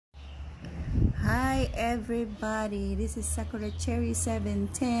Hi everybody, this is Sakura Cherry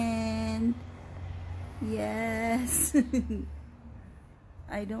 710. Yes.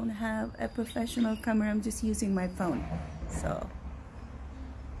 I don't have a professional camera, I'm just using my phone, so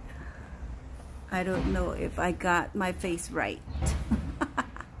I don't know if I got my face right.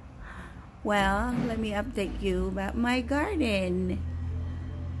 Well, let me update you about my garden.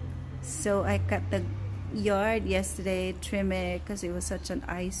 So I cut the yard yesterday, trim it because it was such an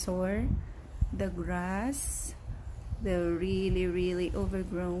eyesore. The grass, they're really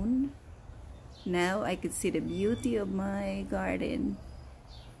overgrown. Now I could see the beauty of my garden.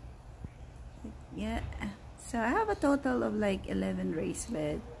 Yeah, so I have a total of like 11 raised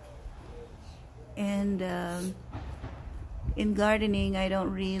beds. And in gardening, I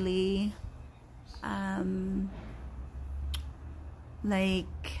don't really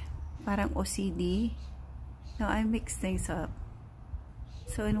like parang OCD. No, I mix things up.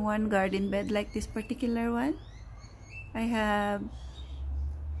 So in one garden bed, like this particular one, I have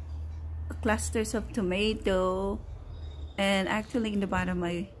clusters of tomato, and actually in the bottom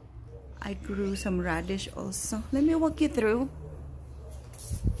I grew some radish also. Let me walk you through.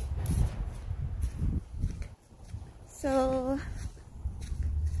 So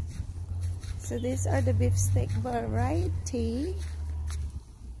these are the beefsteak variety.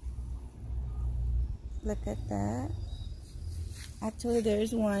 Look at that. Actually,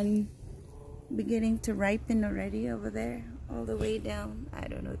 there's one beginning to ripen already over there, all the way down. I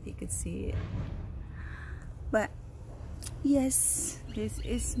don't know if you could see it. But yes, this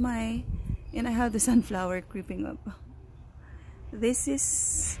is my, and I have the sunflower creeping up. This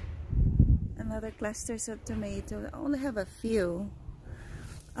is another clusters of tomato. I only have a few.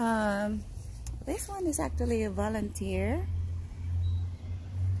 This one is actually a volunteer.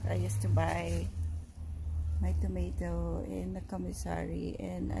 I used to buy my tomato in the commissary,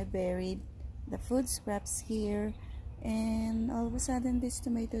 and I buried the food scraps here, and all of a sudden these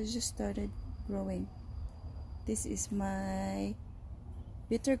tomatoes just started growing. This is my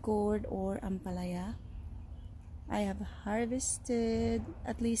bitter gourd or ampalaya. I have harvested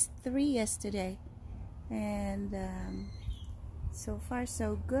at least 3 yesterday, and so far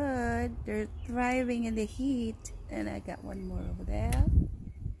so good. They're thriving in the heat, and I got one more over there.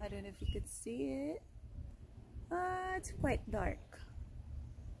 I don't know if you could see it. It's quite dark.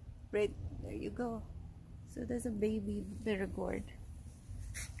 Right, there you go. So there's a baby bitter gourd,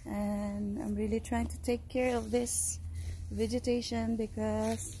 and I'm really trying to take care of this vegetation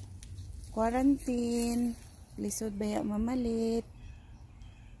because quarantine, lisod baya mamalit.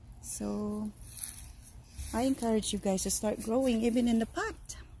 So I encourage you guys to start growing even in the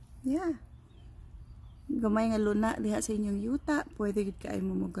pot. Yeah, gamay nga luna diha sa inyong yuta, pwede gid kaay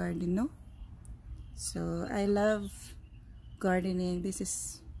mo garden, no? So I love gardening. This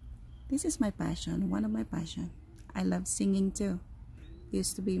is my passion, one of my passion. I love singing too.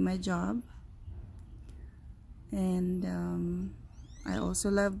 Used to be my job. And I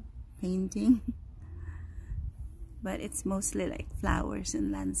also love painting. But it's mostly like flowers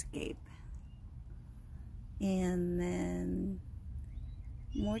and landscape. And then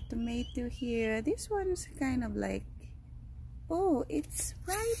more tomato here. This one's kind of like, oh, it's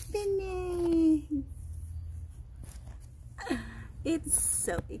ripening. It's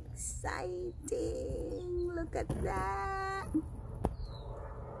so exciting. Look at that.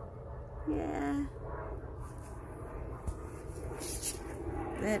 Yeah.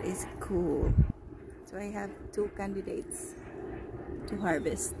 That is cool. So I have 2 candidates to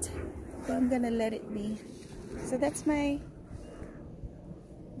harvest. So I'm gonna let it be. So that's my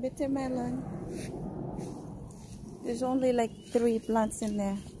bitter melon. There's only like 3 plants in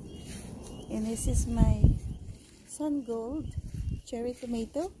there. And this is my sun gold cherry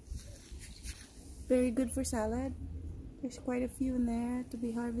tomato. Very good for salad. There's quite a few in there to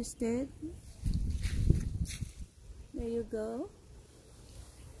be harvested. There you go.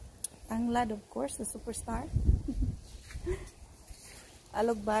 Anglad, of course, the superstar.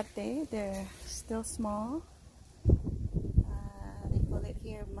 Alogbate, they're still small. They call it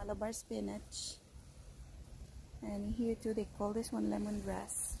here Malabar spinach. And here too, they call this one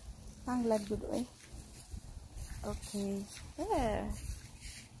lemongrass. Anglad good way. Okay, there.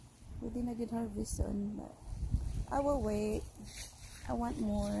 We didn't get harvest on, but I will wait. I want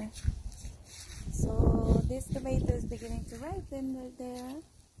more. So this tomato is beginning to ripen right there.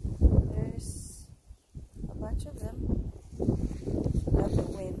 There's a bunch of them. Love the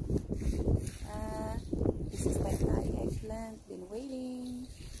wind. This is like my eggplant. Been waiting.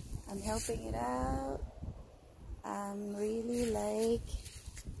 I'm helping it out. I'm really like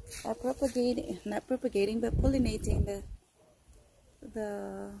propagating, not propagating, but pollinating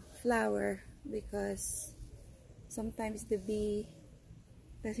the flower because sometimes the bee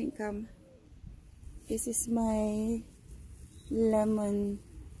doesn't come. This is my lemon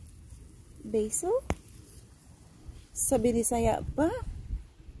basil. Sa Binisaya pa,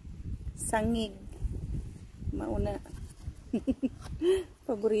 sangig. Mauna.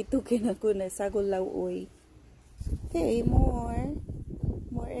 Paborito kinako na sagol lauoy. Okay, more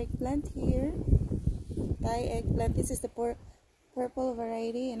eggplant here. Thai eggplant. This is the purple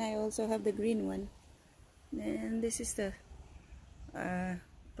variety, and I also have the green one. And this is the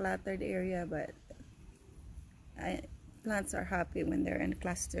cluttered area, but plants are happy when they're in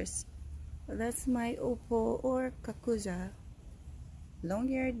clusters. So that's my upo or kakuza,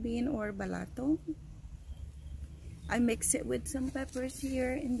 long-eared bean or balatong. I mix it with some peppers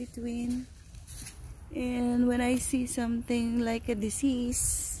here in between, and when I see something like a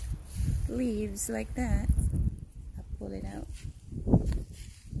disease leaves like that, I pull it out.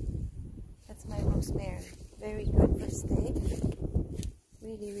 That's my rosemary. Very good for steak.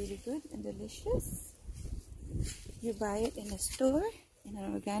 Really good and delicious. You buy it in a store, in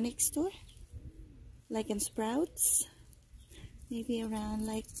an organic store, like in Sprouts, maybe around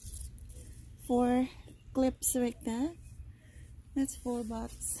like 4 clips like that. That's $4.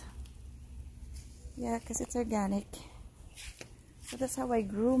 Yeah, because it's organic. So that's how I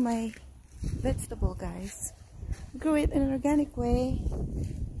grew my vegetable, guys. Grew it in an organic way.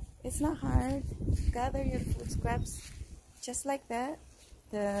 It's not hard. Gather your food scraps just like that.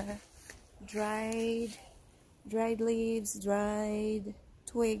 The dried leaves, dried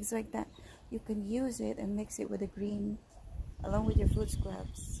twigs like that. You can use it and mix it with the green along with your food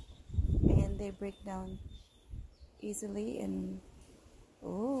scraps, and they break down easily. And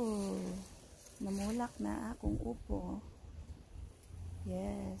oh, namulak na akong upo.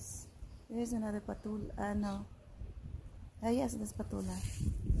 Yes, there's another patula. No, yes, that's patula.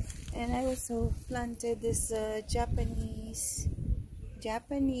 And I also planted this Japanese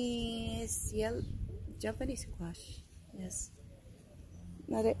squash. Yes,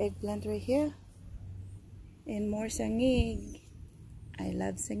 another eggplant right here, and more sangig. I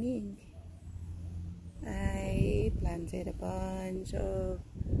love sangig. I planted a bunch of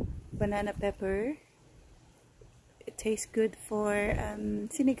banana pepper. It tastes good for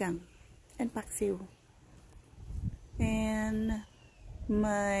sinigang and paksiw. And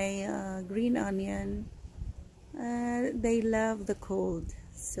my green onion, they love the cold,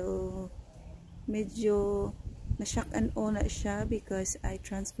 so medyo nasyak-an-o na siya because I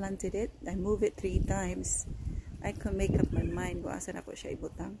transplanted it. I moved it 3 times. I can make up my mind kung asan ako siya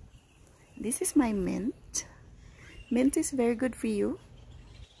ibutang. This is my mint. Mint is very good for you.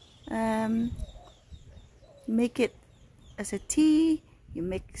 Make it as a tea. You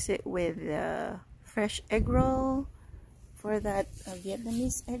mix it with fresh egg roll. For that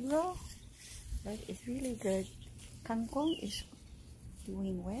Vietnamese egg roll, that is really good. Kangkong is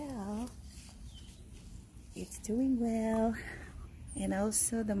doing well. It's doing well. And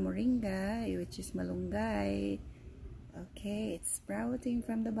also the moringa, which is malunggay. Okay, it's sprouting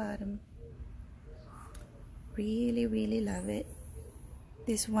from the bottom. Really love it.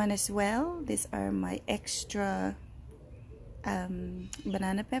 This one as well. These are my extra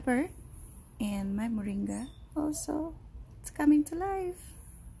banana pepper and my moringa also. It's coming to life.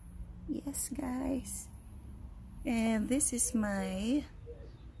 Yes, guys. And this is my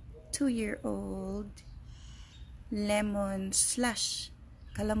 2-year-old lemon slush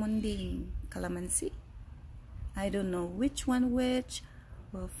calamansi. I don't know which one which.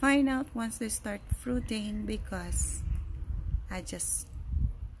 We'll find out once they start fruiting, because I just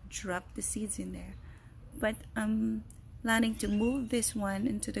dropped the seeds in there. But I'm planning to move this one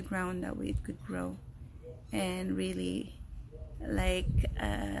into the ground, that way it could grow and really like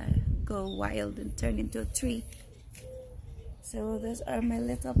go wild and turn into a tree. So those are my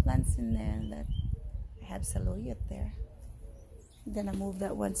little plants in there. That I have saluyot there. I'm gonna move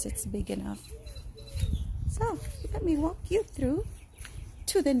that once it's big enough. So let me walk you through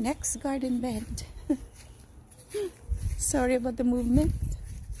to the next garden bed. Sorry about the movement.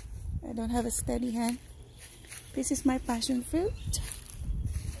 I don't have a steady hand. This is my passion fruit.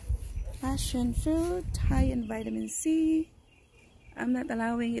 Passion fruit, high in vitamin C. I'm not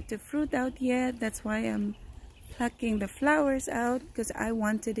allowing it to fruit out yet. That's why I'm plucking the flowers out, because I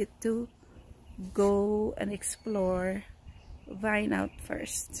wanted it to go and explore, vine out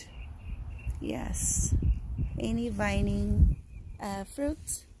first. Yes, any vining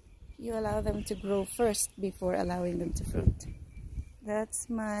fruits, you allow them to grow first before allowing them to fruit. That's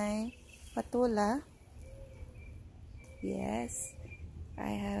my patola. Yes, I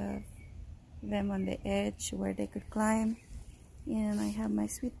have them on the edge where they could climb. And I have my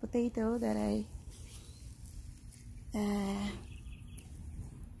sweet potato that I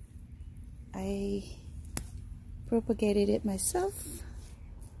propagated it myself.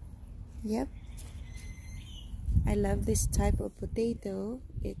 Yep, I love this type of potato.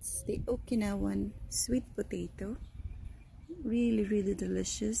 It's the Okinawan sweet potato. Really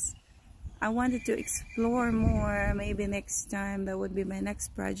delicious. I wanted to explore more. Maybe next time, that would be my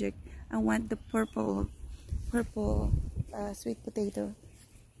next project. I want the purple sweet potato.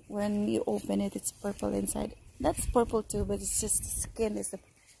 When you open it, it's purple inside. That's purple too, but it's just the skin is the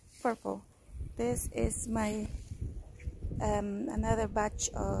purple. This is my another batch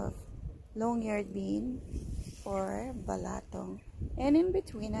of long-eared bean or balatong, and in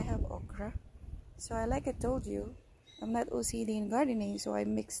between I have okra. So like I told you, I'm not OCD in gardening, so I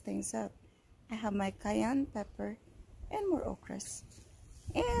mix things up. I have my cayenne pepper and more okras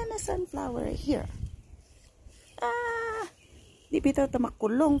and a sunflower here. Di bitaw ta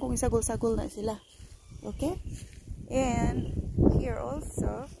makulong kung isagol-sagol na sila. Okay? And here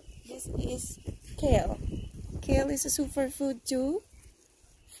also, this is kale. Kale is a superfood too.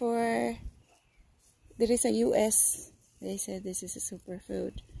 There is a US, they said this is a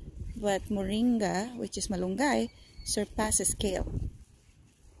superfood. But moringa, which is malunggay, surpasses kale.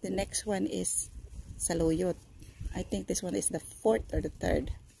 The next one is saluyot. I think this one is the 4th or the 3rd.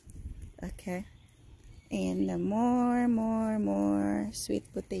 Okay. And more sweet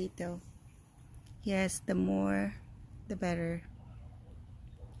potato. Yes, the more the better.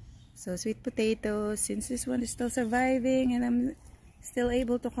 So sweet potato, since this one is still surviving and I'm still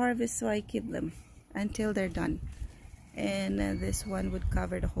able to harvest, so I keep them until they're done. And this one would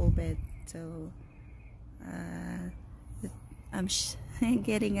cover the whole bed. So I'm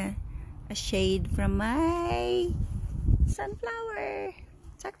getting a shade from my sunflower.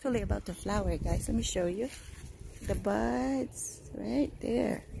 It's actually about to flower, guys. Let me show you the buds right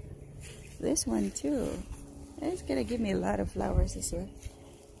there. This one too. It's gonna give me a lot of flowers this year.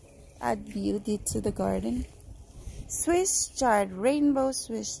 Add beauty to the garden. Swiss chard, rainbow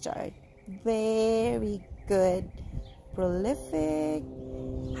Swiss chard. Very good. Prolific,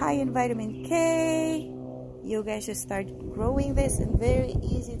 high in vitamin K. You guys should start growing this, and very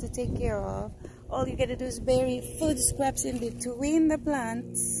easy to take care of. All you gotta do is bury food scraps in between the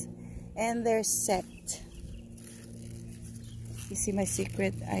plants and they're set. You see my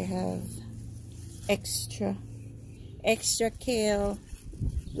secret? I have extra kale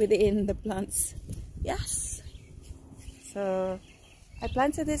within the plants. Yes. So I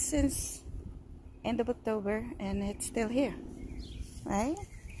planted this since end of October and it's still here, right?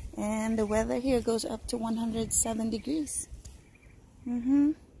 And the weather here goes up to 107 degrees.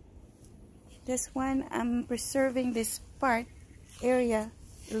 This one, I'm preserving this area.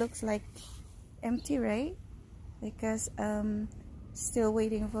 It looks like empty, right? Because still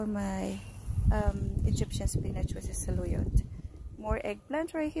waiting for my Egyptian spinach, which is saluyot. More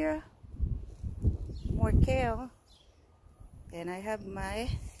eggplant right here. More kale. And I have my,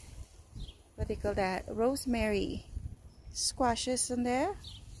 what do you call that? Rosemary squashes in there.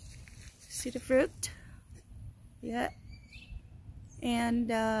 See the fruit? Yeah.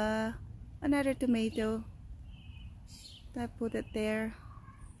 And another tomato. I put it there.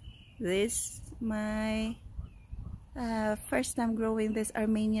 This my first time growing this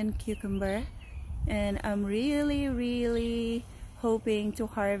Armenian cucumber, and I'm really hoping to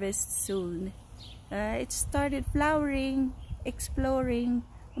harvest soon. It started flowering, exploring.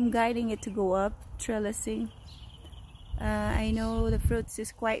 I'm guiding it to go up, trellising. I know the fruits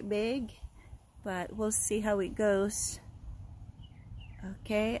is quite big, but we'll see how it goes.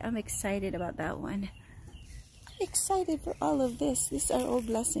 Okay, I'm excited about that one. I'm excited for all of this. These are all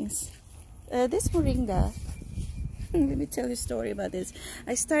blessings. This moringa, let me tell you a story about this.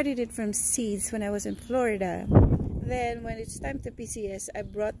 I started it from seeds when I was in Florida. Then when it's time to PCS, I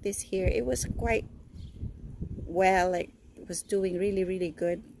brought this here. It was quite well, like it was doing really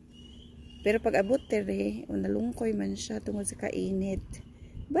good. Pero pag abot tere, nalungkoy man siya tungod sa kainit.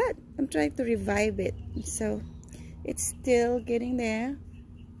 But I'm trying to revive it. So it's still getting there.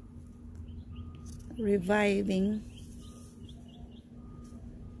 Reviving.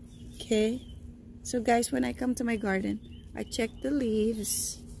 Okay. So guys, when I come to my garden, I check the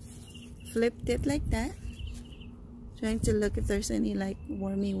leaves, flipped it like that, trying to look if there's any like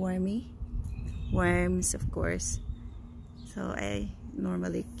wormy worms, of course. So I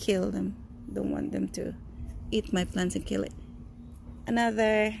normally kill them. Don't want them to eat my plants and kill it.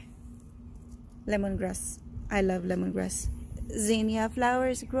 Another lemongrass. I love lemongrass. Zinnia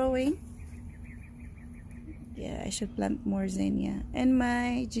flowers growing. Yeah, I should plant more zinnia. And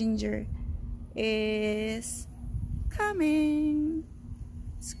my ginger is coming.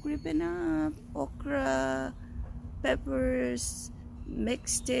 It's creeping up. Okra, peppers,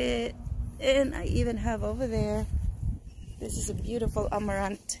 mixed it. And I even have over there, this is a beautiful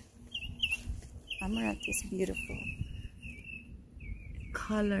amaranth. Amaranth is beautiful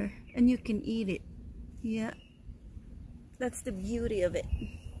color, and you can eat it. Yeah, that's the beauty of it.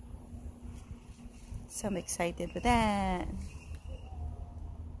 So I'm excited with that.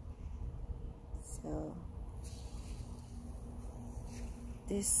 So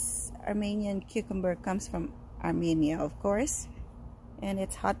this Armenian cucumber comes from Armenia, of course, and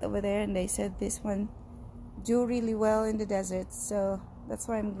it's hot over there, and they said this one do really well in the desert, so that's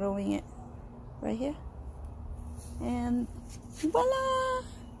why I'm growing it right here. And voila,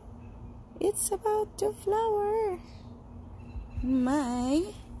 it's about to flower. My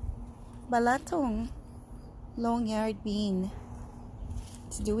balatong long yard bean,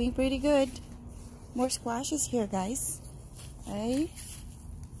 it's doing pretty good. More squashes here, guys. I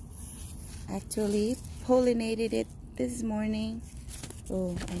actually pollinated it this morning.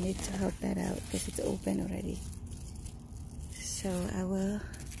 Oh, I need to help that out because it's open already. So I will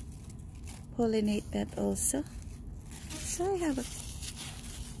pollinate that also. So I have a,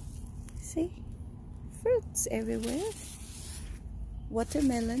 see, fruits everywhere.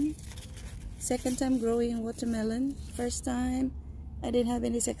 Watermelon. Second time growing watermelon. First time I didn't have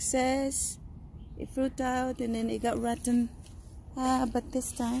any success. It fruit out and then it got rotten. But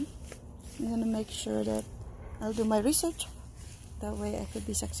this time I'm gonna make sure that I'll do my research. That way I could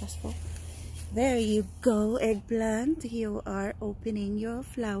be successful. There you go, eggplant. You are opening your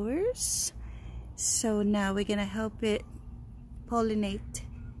flowers. So now we're gonna help it pollinate.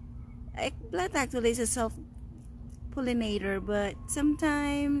 Eggplant actually is a self-pollinator, but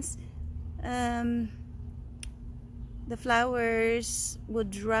sometimes the flowers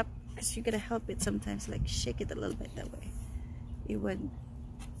would drop because you gotta help it sometimes, like shake it a little bit, that way it would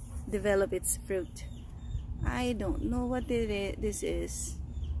develop its fruit. I don't know what this is,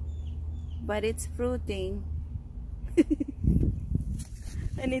 but it's fruiting.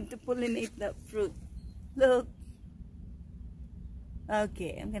 I need to pollinate that fruit. Look.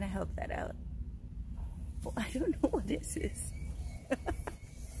 Okay, I'm gonna help that out. Oh, I don't know what this is.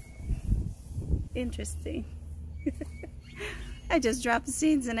 Interesting. I just dropped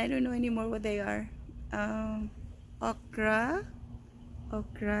seeds and I don't know anymore what they are. Okra,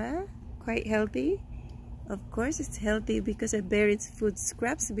 quite healthy. Of course it's healthy because I buried food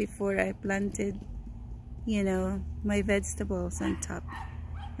scraps before I planted, you know, my vegetables on top,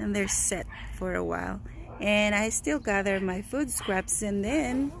 and they're set for a while. And I still gather my food scraps, and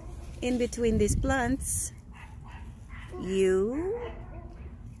then in between these plants you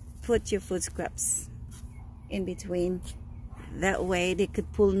put your food scraps in between. That way they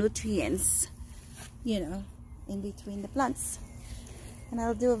could pull nutrients, you know, in between the plants. And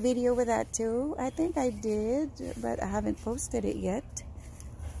I'll do a video with that too. I think I did, but I haven't posted it yet.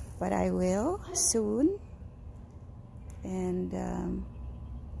 But I will soon. And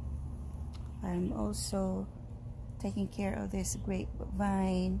I'm also taking care of this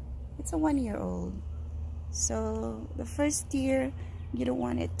grapevine. It's a 1-year-old. So the first year, you don't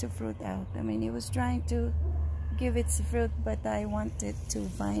want it to fruit out. I mean, it was trying to give its fruit, but I wanted to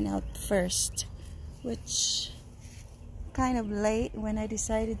vine out first, which kind of late when I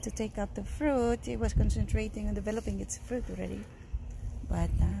decided to take out the fruit. It was concentrating on developing its fruit already, but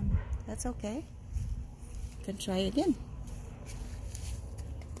that's okay. Can try again.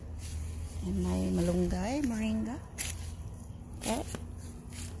 And my malunggay, moringa, okay,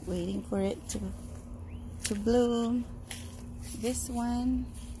 waiting for it to bloom. This one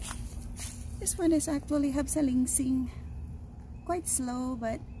is actually habsalingsing, quite slow,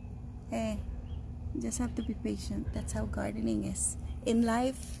 but hey, you just have to be patient. That's how gardening is. In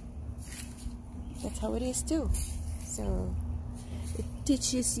life, that's how it is too. So it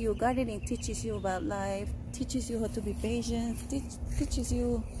teaches you, gardening teaches you about life, teaches you how to be patient, teaches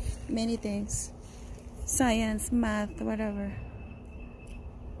you many things, science, math, whatever.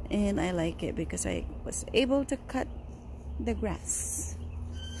 And I like it because I was able to cut the grass,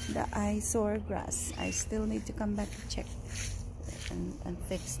 the eyesore grass. I still need to come back to check and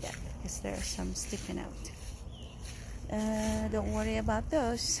fix that because there are some sticking out. Don't worry about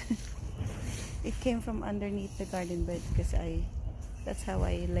those. It came from underneath the garden bed because that's how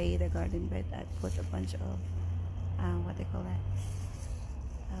I lay the garden bed. I put a bunch of what they call that,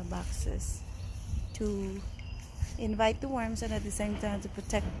 boxes to invite the worms and at the same time to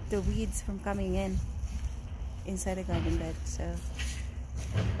protect the weeds from coming inside the garden bed. So,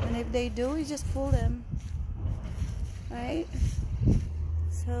 and if they do, you just pull them, right?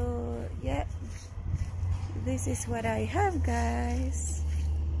 So yeah, this is what I have, guys.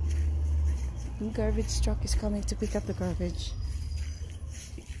 The garbage truck is coming to pick up the garbage.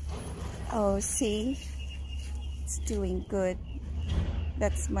 Oh, see? It's doing good.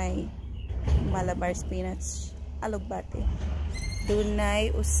 That's my Malabar spinach. Alugbate.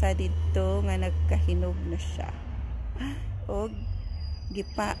 Dunay usa dito nga nagkahinog na siya. Og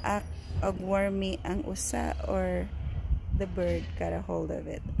gipaak og wormy ang usa, or the bird got a hold of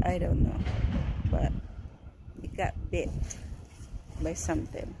it. I don't know. But it got bit by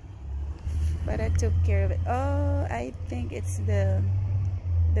something. But I took care of it. Oh, I think it's the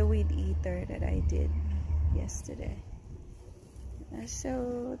weed eater that I did yesterday.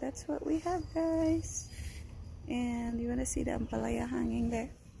 So that's what we have, guys. And you want to see the ampalaya hanging there?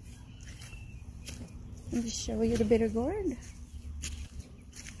 Let me show you the bitter gourd.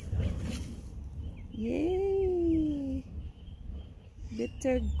 Yay!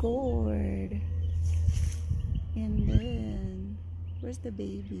 Bitter gourd. And then, where's the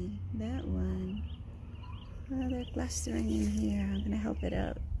baby? That one. Oh, they're clustering in here. I'm gonna help it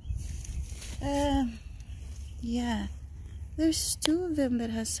out. Yeah. There's two of them that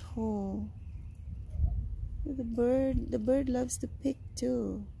has hole. The bird loves to pick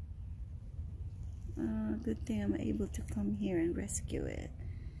too. Good thing I'm able to come here and rescue it.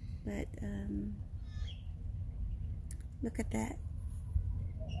 But look at that.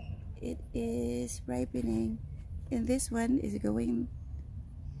 It is ripening, and this one is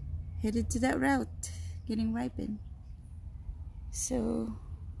headed to that route, getting ripened. So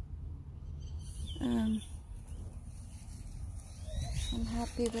I'm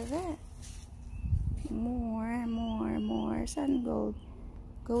happy with that. More sun gold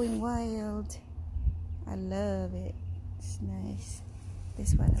going wild. I love it. It's nice.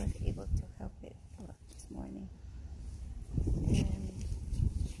 This one I was able to help it this morning. And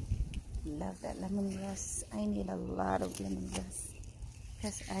love that lemongrass. I need a lot of lemongrass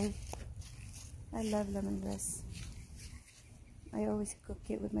because I love lemongrass. I always cook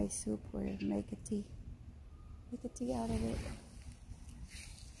it with my soup or make a tea out of it.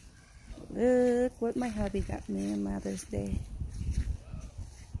 Look what my hubby got me on Mother's Day.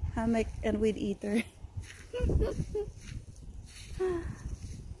 Hammock and weed eater. I love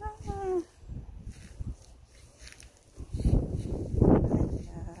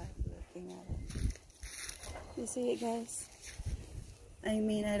looking at it. You see it, guys? I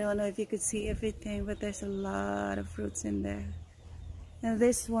mean, I don't know if you could see everything, but there's a lot of fruits in there. And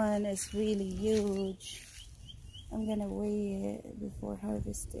this one is really huge. I'm gonna weigh it before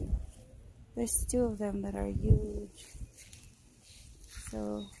harvesting. There's two of them that are huge.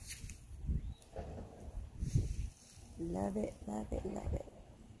 So love it, love it, love it.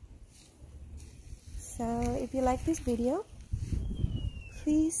 So if you like this video,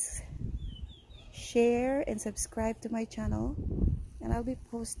 please share and subscribe to my channel, and I'll be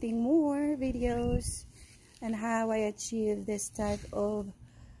posting more videos on how I achieve this type of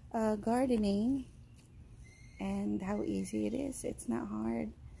gardening and how easy it is. It's not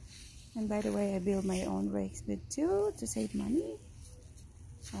hard. And by the way, I build my own raised bed too to save money.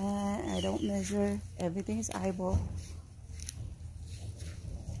 I don't measure. Everything is eyeball.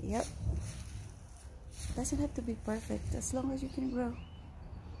 Yep. Doesn't have to be perfect as long as you can grow.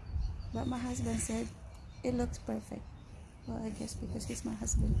 But my husband said it looks perfect. Well, I guess because he's my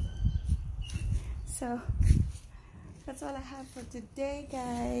husband. So that's all I have for today,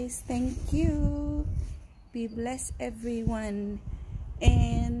 guys. Thank you. Be blessed, everyone,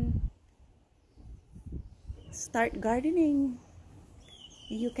 and start gardening.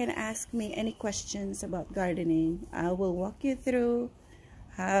 You can ask me any questions about gardening. I will walk you through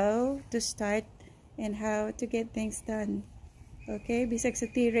how to start and how to get things done. Okay, bisag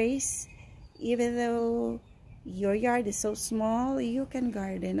sa terrace, even though your yard is so small, you can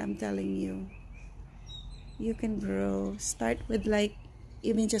garden. I'm telling you, you can grow. Start with like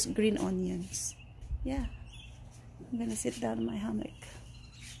even just green onions. Yeah, I'm gonna sit down in my hammock.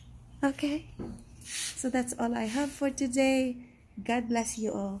 Okay, so that's all I have for today. God bless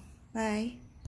you all. Bye.